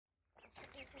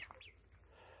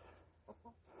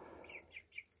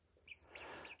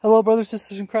Hello, brothers,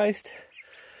 sisters in Christ.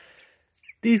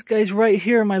 These guys right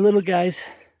here are my little guys.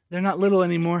 They're not little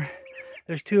anymore.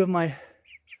 There's two of my,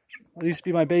 what used to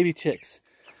be my baby chicks.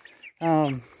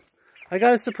 I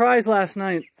got a surprise last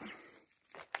night.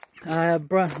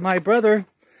 My brother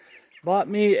bought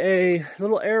me a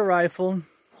little air rifle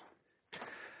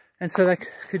and said I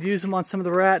could use them on some of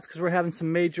the rats because we're having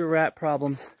some major rat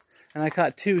problems. And I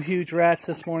caught two huge rats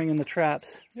this morning in the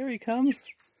traps. There he comes.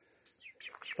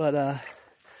 But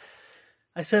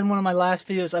I said in one of my last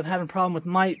videos I'm having a problem with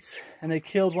mites, and they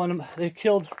killed one of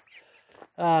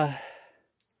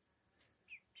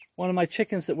my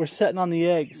chickens that were setting on the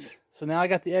eggs. So now I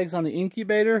got the eggs on the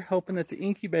incubator, hoping that the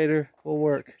incubator will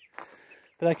work.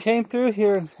 But I came through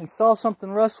here and saw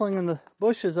something rustling in the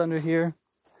bushes under here.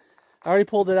 I already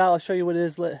pulled it out. I'll show you what it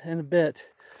is in a bit.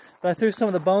 But I threw some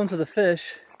of the bones of the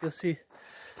fish. You'll see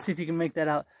if you can make that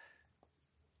out.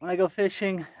 When I go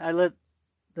fishing, I let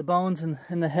the bones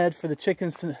in the head for the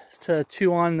chickens to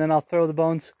chew on, and then I'll throw the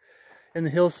bones in the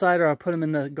hillside, or I'll put them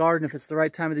in the garden. If it's the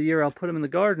right time of the year, I'll put them in the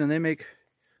garden, and they make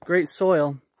great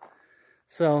soil.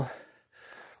 So,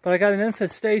 but I got an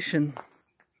infestation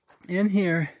in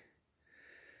here,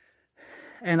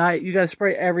 and you got to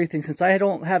spray everything. Since I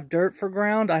don't have dirt for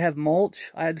ground, I have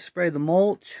mulch. I had to spray the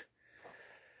mulch.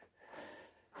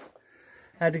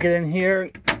 I had to get in here,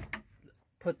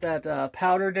 put that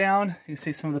powder down. You can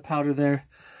see some of the powder there.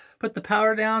 Put the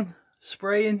powder down,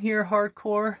 spray in here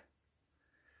hardcore.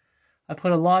 I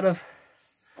put a lot of,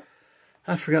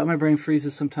 I forgot, my brain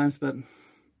freezes sometimes, but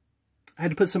I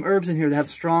had to put some herbs in here that have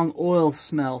strong oil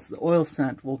smells. The oil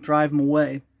scent will drive them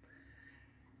away.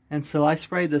 And so I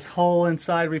sprayed this whole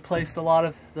inside, replaced a lot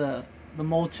of the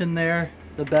mulch in there,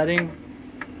 the bedding.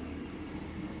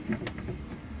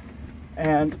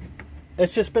 And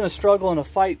it's just been a struggle and a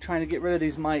fight trying to get rid of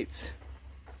these mites.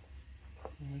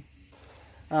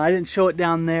 I didn't show it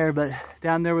down there, but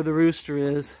down there where the rooster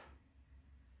is.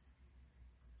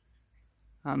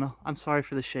 I don't know. I'm sorry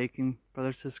for the shaking,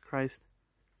 brothers, sisters in Christ.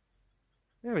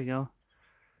 There we go.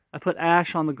 I put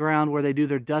ash on the ground where they do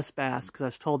their dust baths, because I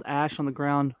was told ash on the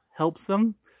ground helps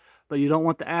them, but you don't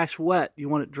want the ash wet. You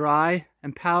want it dry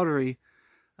and powdery,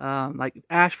 like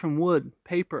ash from wood,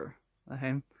 paper.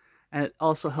 Okay? And it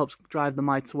also helps drive the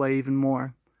mites away even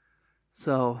more.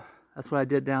 So that's what I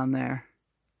did down there.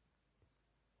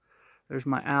 There's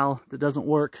my owl that doesn't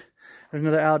work. There's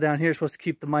another owl down here supposed to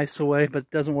keep the mice away, but it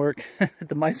doesn't work.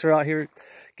 The mice are out here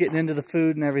getting into the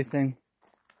food and everything.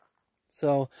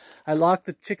 So I lock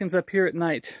the chickens up here at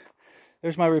night.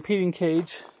 There's my repeating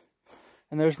cage,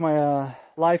 and there's my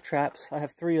live traps. I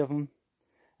have 3 of them,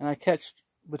 and I catch,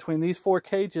 between these 4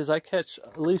 cages, I catch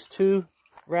at least 2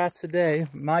 rats a day.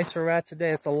 Mice or rats a day.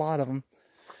 It's a lot of them.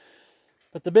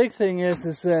 But the big thing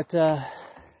is that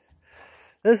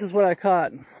this is what I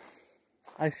caught.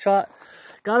 Got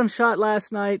them shot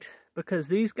last night because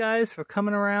these guys are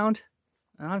coming around.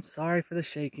 And I'm sorry for the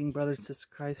shaking, brothers and sisters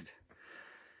in Christ.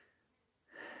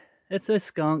 It's a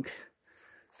skunk.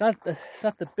 It's not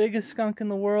the biggest skunk in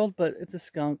the world, but it's a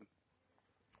skunk.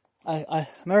 I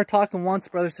remember talking once,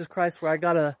 brothers and sisters in Christ, where I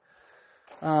got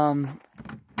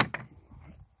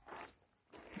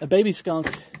a baby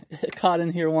skunk caught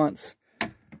in here once. I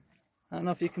don't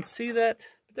know if you can see that,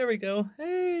 but there we go.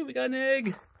 Hey, we got an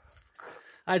egg.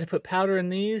 I had to put powder in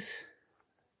these.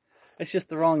 It's just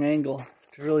the wrong angle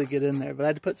to really get in there, but I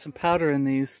had to put some powder in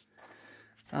these.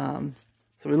 So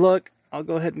we look. I'll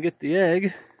go ahead and get the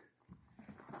egg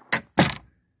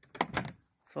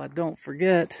so I don't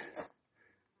forget.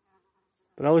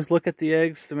 But I always look at the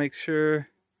eggs to make sure,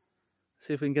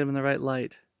 see if we can get them in the right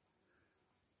light.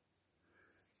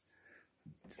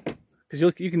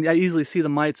 Because you can easily see the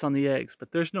mites on the eggs,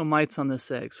 but there's no mites on this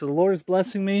egg. So the Lord is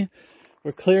blessing me.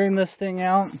 We're clearing this thing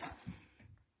out.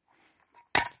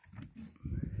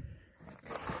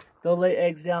 They'll lay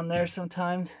eggs down there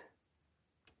sometimes.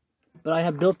 But I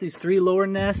have built these 3 lower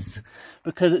nests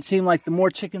because it seemed like the more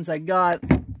chickens I got,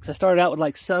 because I started out with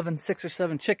like 6 or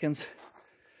 7 chickens.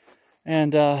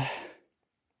 And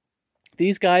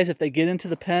these guys, if they get into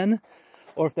the pen,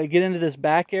 or if they get into this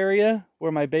back area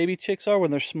where my baby chicks are, when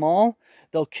they're small,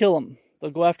 they'll kill them. They'll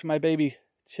go after my baby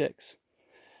chicks.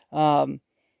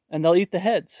 And they'll eat the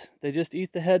heads. They just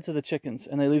eat the heads of the chickens,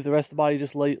 and they leave the rest of the body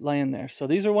just laying there. So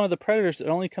these are one of the predators that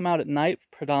only come out at night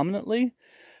predominantly.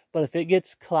 But if it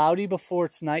gets cloudy before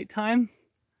it's nighttime,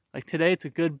 like today, it's a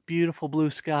good, beautiful blue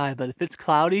sky. But if it's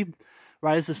cloudy,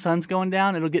 right as the sun's going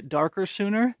down, it'll get darker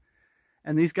sooner,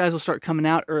 and these guys will start coming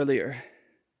out earlier.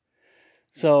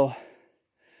 So,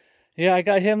 yeah, I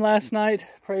got him last night.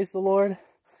 Praise the Lord.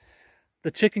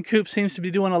 The chicken coop seems to be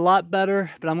doing a lot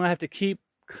better, but I'm going to have to keep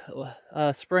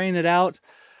spraying it out.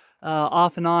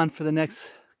 off and on for the next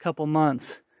couple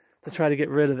months to try to get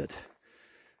rid of it.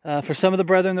 For some of the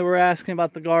brethren that were asking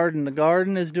about the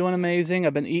garden is doing amazing.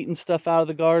 I've been eating stuff out of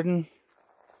the garden.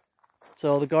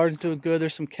 So the garden's doing good.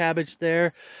 There's some cabbage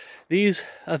there. These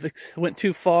went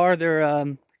too far.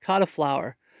 They're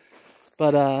cauliflower.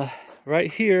 But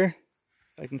right here,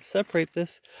 if I can separate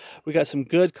this, we got some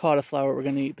good cauliflower we're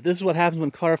going to eat. But this is what happens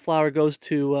when cauliflower goes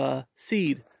to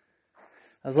seed.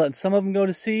 I was letting some of them go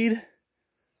to seed,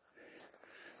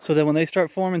 so that when they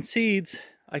start forming seeds,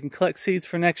 I can collect seeds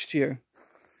for next year.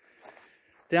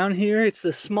 Down here, it's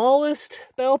the smallest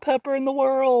bell pepper in the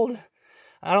world.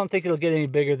 I don't think it'll get any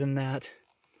bigger than that.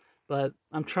 But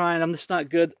I'm trying. I'm just not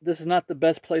good. This is not the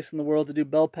best place in the world to do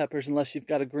bell peppers unless you've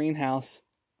got a greenhouse.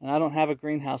 And I don't have a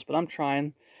greenhouse, but I'm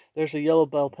trying. There's a yellow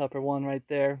bell pepper one right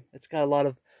there. It's got a lot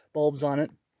of bulbs on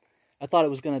it. I thought it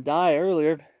was going to die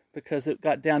earlier because it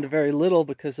got down to very little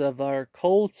because of our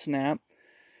cold snap.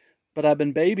 But I've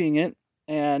been babying it,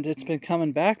 and it's been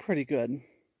coming back pretty good.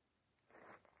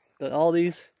 But all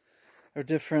these are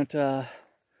different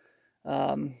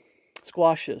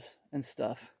squashes and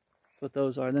stuff. That's what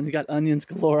those are. And then you got onions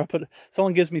galore.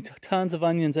 Someone gives me tons of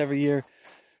onions every year.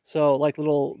 So like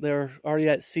they're already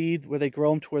at seed where they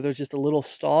grow them to where there's just a little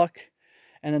stalk.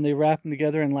 And then they wrap them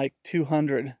together in like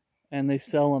 200 and they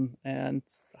sell them. And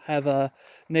have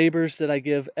neighbors that I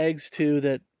give eggs to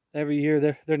that every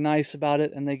year they're nice about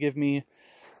it. And they give me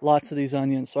lots of these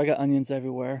onions. So I got onions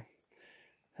everywhere.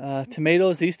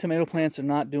 Tomatoes, these tomato plants are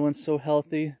not doing so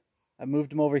healthy. I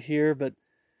moved them over here, but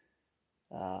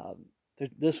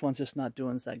this one's just not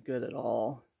doing that good at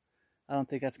all. I don't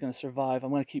think that's going to survive.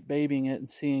 I'm going to keep babying it and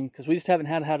seeing, because we just haven't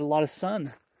had a lot of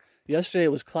sun. Yesterday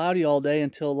it was cloudy all day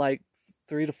until like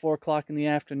 3 to 4 o'clock in the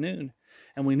afternoon.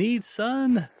 And we need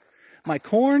sun. My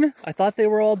corn, I thought they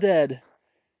were all dead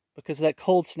because of that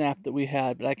cold snap that we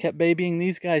had. But I kept babying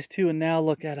these guys too, and now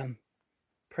look at them.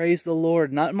 Praise the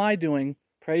Lord. Not my doing.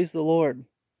 Praise the Lord.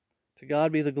 To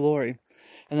God be the glory.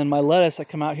 And then my lettuce, I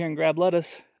come out here and grab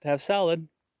lettuce to have salad.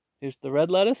 Here's the red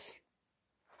lettuce.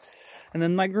 And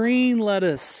then my green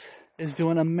lettuce is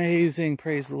doing amazing.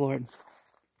 Praise the Lord.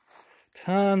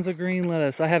 Tons of green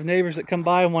lettuce. I have neighbors that come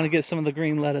by and want to get some of the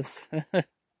green lettuce.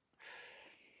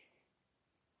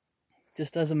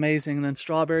 Just does amazing. And then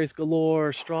strawberries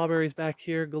galore. Strawberries back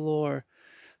here galore.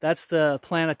 That's the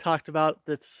plant I talked about.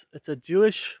 It's a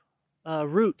Jewish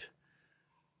root.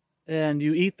 And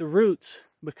you eat the roots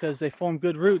because they form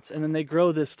good roots. And then they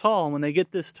grow this tall. And when they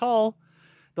get this tall,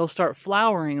 they'll start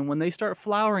flowering. And when they start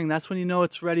flowering, that's when you know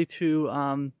it's ready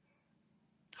to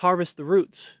harvest the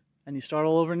roots. And you start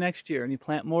all over next year. And you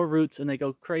plant more roots and they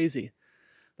go crazy.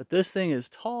 But this thing is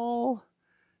tall.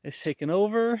 It's taken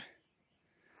over.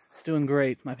 It's doing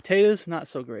great. My potatoes, not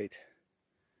so great.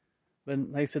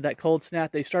 But like I said, that cold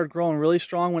snap, they started growing really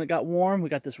strong when it got warm. We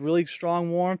got this really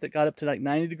strong warmth that got up to like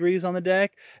 90 degrees on the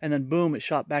deck. And then boom, it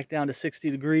shot back down to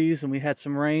 60 degrees. And we had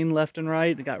some rain left and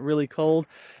right. It got really cold.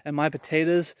 And my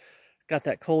potatoes got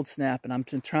that cold snap. And I'm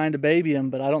trying to baby them,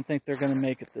 but I don't think they're going to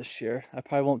make it this year. I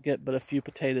probably won't get but a few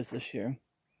potatoes this year.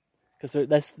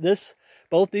 Because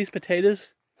both these potatoes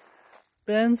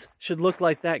bins should look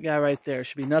like that guy right there.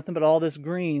 Should be nothing but all this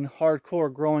green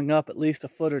hardcore growing up at least a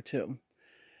foot or two.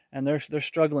 And they're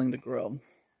struggling to grow.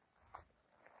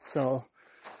 So,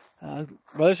 brothers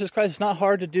and sisters, it's not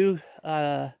hard to do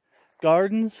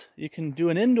gardens. You can do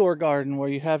an indoor garden where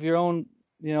you have your own,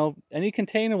 any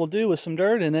container will do with some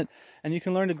dirt in it, and you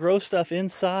can learn to grow stuff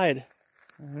inside.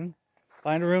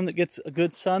 Find a room that gets a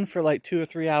good sun for like 2 or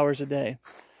 3 hours a day.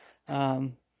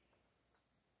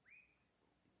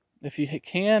 If you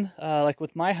can, like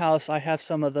with my house, I have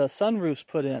some of the sunroofs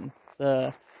put in.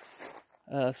 The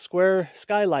square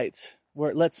skylights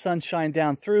where it lets sun shine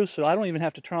down through, so I don't even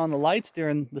have to turn on the lights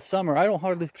during the summer. I don't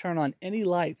hardly turn on any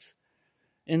lights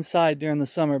inside during the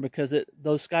summer because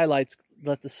those skylights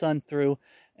let the sun through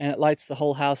and it lights the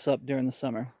whole house up during the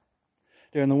summer.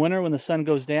 During the winter when the sun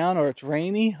goes down or it's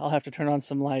rainy, I'll have to turn on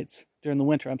some lights. During the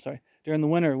winter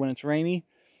when it's rainy,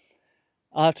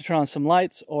 I'll have to turn on some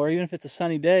lights, or even if it's a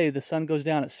sunny day, the sun goes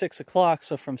down at 6 o'clock,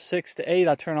 so from 6 to 8,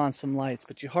 I'll turn on some lights.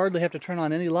 But you hardly have to turn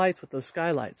on any lights with those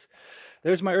skylights.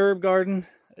 There's my herb garden.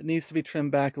 It needs to be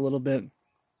trimmed back a little bit.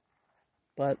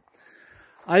 But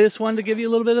I just wanted to give you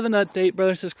a little bit of an update,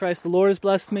 brothers and sisters in Christ. The Lord has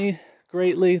blessed me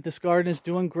greatly. This garden is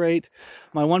doing great.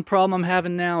 My one problem I'm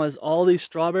having now is all these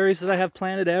strawberries that I have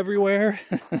planted everywhere.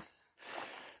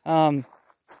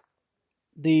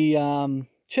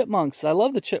 Chipmunks. I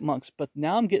love the chipmunks, but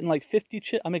now I'm getting like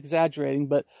 50 I'm exaggerating,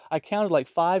 but I counted like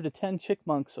 5 to 10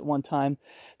 chipmunks at one time.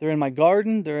 They're in my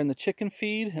garden, they're in the chicken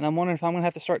feed, and I'm wondering if I'm going to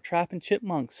have to start trapping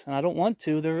chipmunks. And I don't want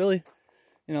to. They're really,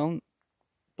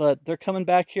 but but they're coming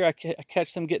back here. I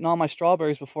catch them getting all my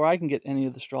strawberries before I can get any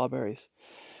of the strawberries.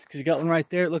 Because you got one right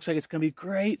there. It looks like it's going to be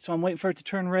great. So I'm waiting for it to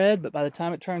turn red. But by the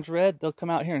time it turns red, they'll come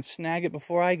out here and snag it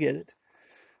before I get it.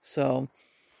 So,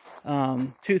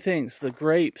 two things. The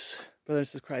grapes,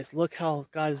 brothers of Christ. Look how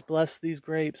God has blessed these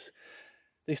grapes.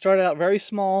 They started out very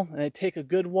small, and they take a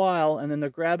good while, and then they're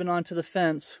grabbing onto the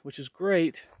fence, which is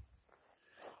great.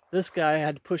 This guy, I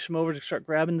had to push him over to start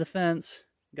grabbing the fence.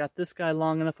 Got this guy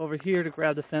long enough over here to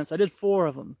grab the fence. I did 4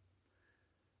 of them.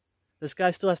 This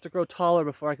guy still has to grow taller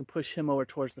before I can push him over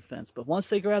towards the fence. But once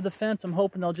they grab the fence, I'm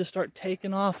hoping they'll just start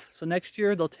taking off. So next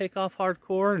year, they'll take off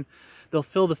hardcore, and they'll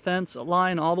fill the fence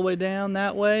line all the way down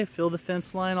that way, fill the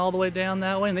fence line all the way down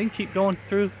that way, and they can keep going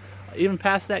through, even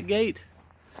past that gate.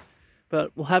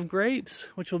 But we'll have grapes,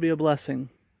 which will be a blessing.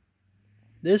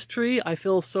 This tree, I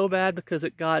feel so bad because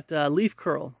it got leaf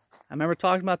curl. I remember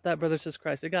talking about that, brothers and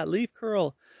Christ. It got leaf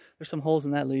curl. There's some holes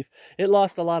in that leaf. It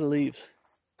lost a lot of leaves.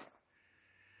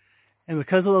 And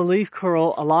because of the leaf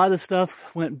curl, a lot of the stuff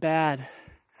went bad.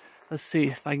 Let's see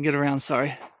if I can get around,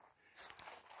 sorry.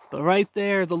 But right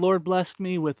there, the Lord blessed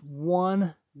me with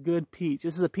 1 good peach.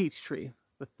 This is a peach tree,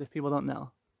 if people don't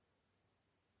know.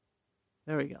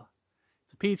 There we go.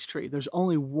 It's a peach tree. There's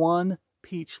only 1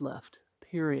 peach left,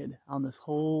 period, on this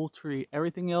whole tree.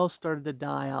 Everything else started to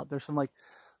die out. There's some like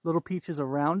little peaches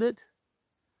around it,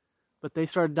 but they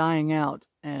started dying out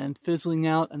and fizzling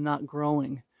out and not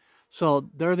growing. So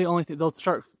they're the only thing. They'll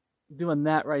start doing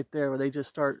that right there, where they just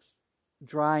start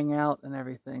drying out and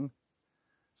everything,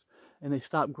 and they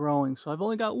stop growing. So I've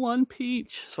only got 1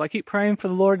 peach. So I keep praying for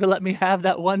the Lord to let me have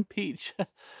that 1 peach.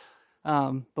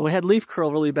 But we had leaf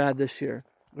curl really bad this year.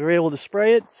 We were able to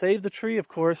spray it, save the tree, of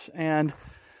course, and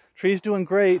tree's doing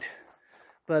great.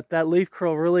 But that leaf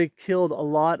curl really killed a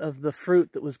lot of the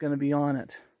fruit that was going to be on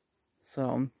it.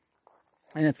 So,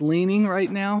 and it's leaning right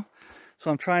now.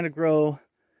 So I'm trying to grow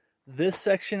this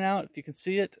section out, if you can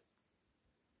see it.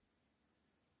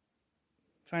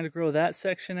 Trying to grow that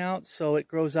section out so it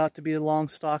grows out to be a long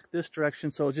stalk this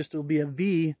direction. So it will be a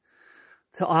V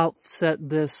to offset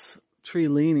this tree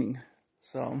leaning.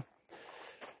 So,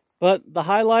 but the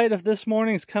highlight of this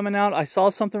morning is coming out. I saw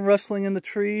something rustling in the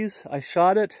trees. I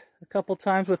shot it a couple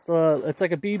times with it's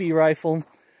like a BB rifle,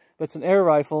 but it's an air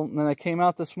rifle. And then I came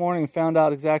out this morning and found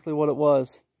out exactly what it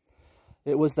was.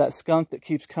 It was that skunk that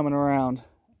keeps coming around.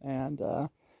 And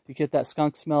you get that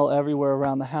skunk smell everywhere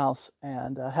around the house.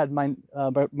 And I had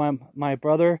my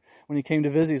brother, when he came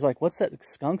to visit, he's like, "What's that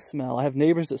skunk smell?" I have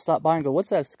neighbors that stop by and go, "What's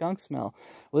that skunk smell?"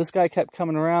 Well, this guy kept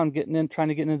coming around, trying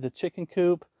to get into the chicken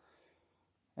coop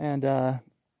and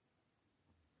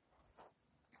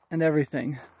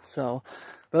everything. So,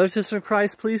 brothers and sisters in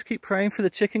Christ, please keep praying for the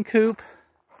chicken coop.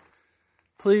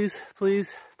 Please,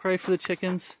 please pray for the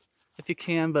chickens if you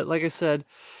can. But like I said,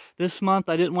 this month,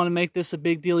 I didn't want to make this a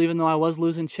big deal, even though I was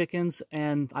losing chickens,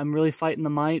 and I'm really fighting the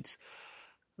mites.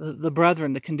 The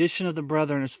brethren, the condition of the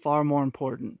brethren is far more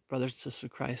important, brothers and sisters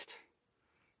of Christ.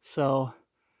 So,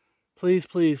 please,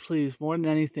 please, please, more than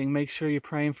anything, make sure you're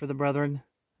praying for the brethren,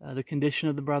 the condition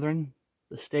of the brethren,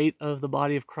 the state of the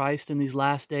body of Christ in these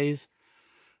last days.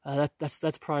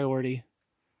 That's priority.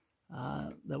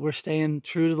 That we're staying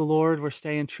true to the Lord.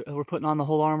 We're putting on the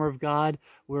whole armor of God.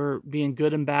 We're being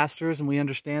good ambassadors, and we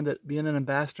understand that being an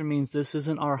ambassador means this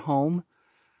isn't our home.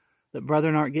 That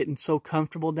brethren aren't getting so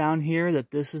comfortable down here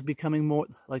that this is becoming more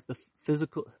like the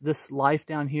physical. This life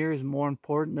down here is more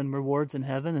important than rewards in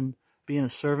heaven, and being a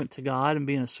servant to God and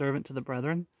being a servant to the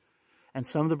brethren. And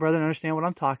some of the brethren understand what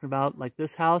I'm talking about. Like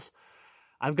this house,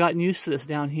 I've gotten used to this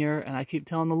down here, and I keep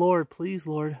telling the Lord, "Please,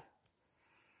 Lord,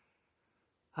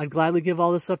 I'd gladly give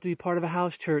all this up to be part of a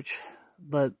house church,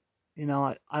 but, you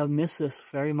know, I miss this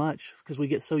very much because we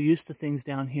get so used to things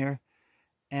down here,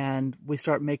 and we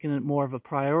start making it more of a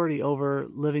priority over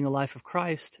living a life of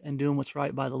Christ and doing what's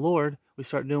right by the Lord. We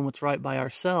start doing what's right by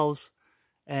ourselves,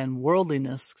 and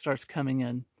worldliness starts coming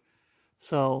in.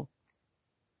 So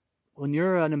when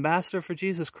you're an ambassador for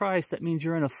Jesus Christ, that means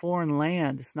you're in a foreign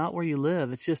land. It's not where you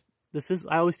live. It's just,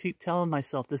 I always keep telling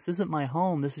myself, this isn't my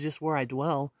home. This is just where I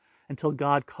dwell until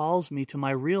God calls me to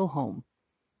my real home.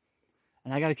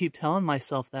 And I got to keep telling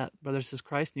myself that, brothers and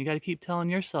Christ, and you got to keep telling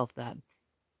yourself that.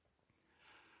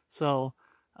 So,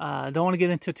 I don't want to get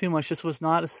into too much. This was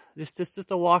not,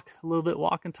 just a walk, a little bit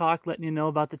walk and talk, letting you know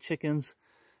about the chickens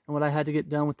and what I had to get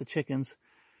done with the chickens.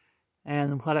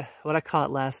 And what I caught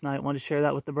last night. I wanted to share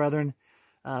that with the brethren.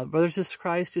 Brothers and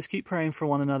Christ, just keep praying for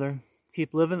one another.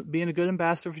 Keep living, being a good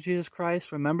ambassador for Jesus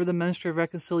Christ. Remember the ministry of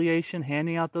reconciliation,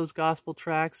 handing out those gospel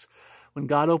tracts. When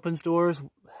God opens doors,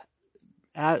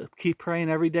 keep praying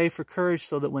every day for courage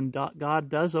so that when God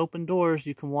does open doors,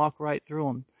 you can walk right through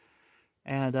them.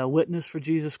 and witness for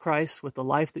Jesus Christ with the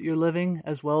life that you're living,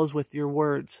 as well as with your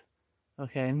words.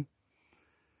 Okay?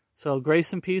 So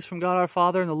grace and peace from God our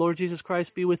Father and the Lord Jesus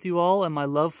Christ be with you all, and my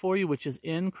love for you, which is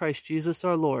in Christ Jesus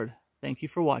our Lord. Thank you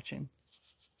for watching.